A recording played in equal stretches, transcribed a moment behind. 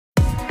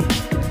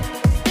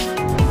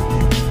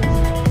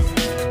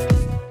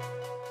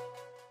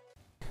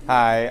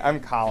Hi, I'm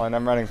Colin.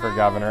 I'm running for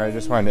governor. I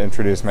just wanted to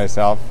introduce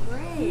myself.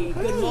 Great.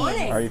 Good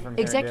morning. Are you from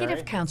here, Executive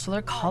Derry?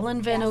 Councilor Colin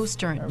Van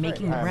Ostern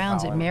making the Hi,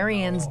 rounds at Colin.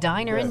 MaryAnn's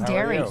Diner Good, in how are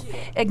Derry, you?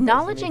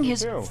 acknowledging Nice to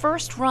his meet you, too.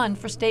 first run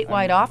for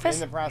statewide In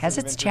office the process has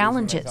of its introducing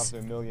challenges. myself to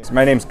a million-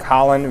 My name's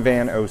Colin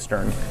Van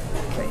Ostern.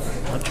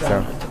 I'll try So-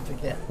 not to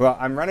forget. Well,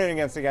 I'm running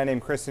against a guy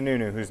named Chris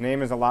Sununu, whose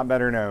name is a lot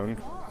better known.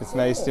 It's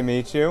nice to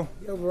meet you.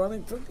 You're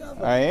running for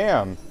governor. I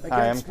am. Hi,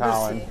 I'm Against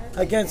Colin.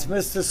 Against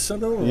Mr.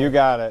 Sununu. You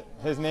got it.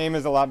 His name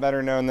is a lot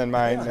better known than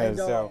mine is.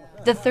 So.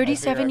 The I figure I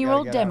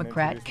 37-year-old gotta get out and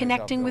Democrat introduce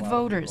connecting with myself to a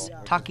lot of voters,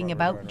 people. talking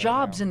about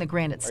jobs in the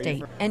Granite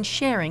State and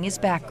sharing his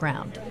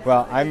background.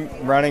 Well, I'm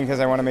running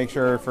because I want to make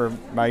sure for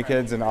my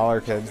kids and all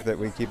our kids that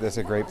we keep this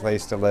a great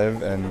place to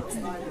live and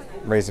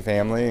raise a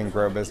family and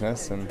grow a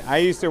business. And I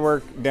used to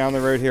work down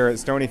the road here at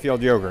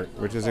Stonyfield Yogurt,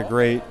 which is a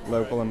great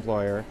local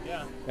employer,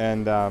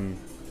 and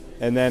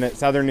then at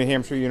Southern New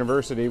Hampshire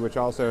University, which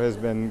also has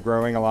been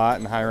growing a lot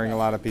and hiring a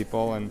lot of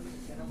people. And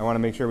I want to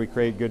make sure we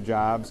create good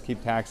jobs,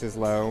 keep taxes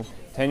low.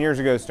 10 years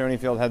ago,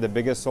 Stonyfield had the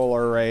biggest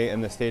solar array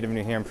in the state of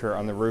New Hampshire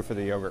on the roof of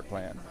the yogurt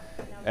plant.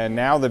 And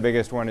now the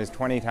biggest one is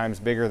 20 times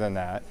bigger than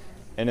that.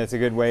 And it's a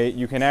good way,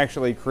 you can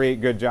actually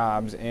create good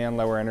jobs and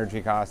lower energy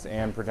costs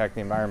and protect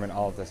the environment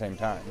all at the same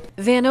time.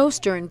 Van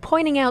Ostern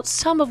pointing out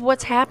some of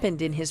what's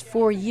happened in his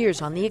 4 years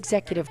on the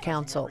Executive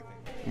Council.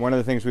 One of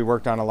the things we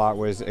worked on a lot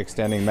was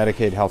extending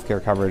Medicaid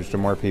healthcare coverage to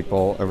more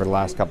people over the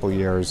last couple of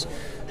years.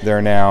 There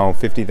are now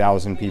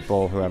 50,000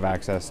 people who have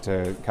access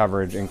to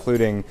coverage,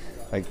 including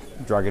like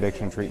drug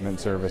addiction treatment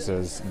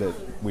services that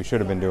we should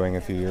have been doing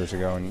a few years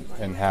ago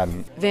and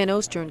hadn't. Van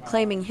Ostern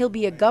claiming he'll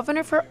be a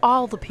governor for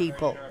all the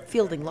people,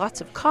 fielding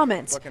lots of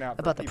comments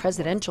about the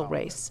presidential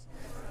race.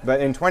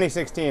 But in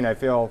 2016, I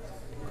feel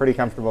pretty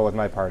comfortable with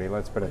my party.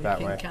 Let's put it that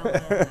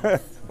way.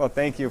 Well,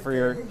 thank you for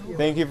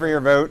your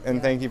vote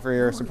and thank you for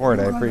your support.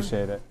 I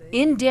appreciate it.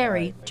 In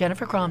Derry,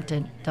 Jennifer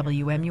Crompton,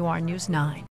 WMUR News 9.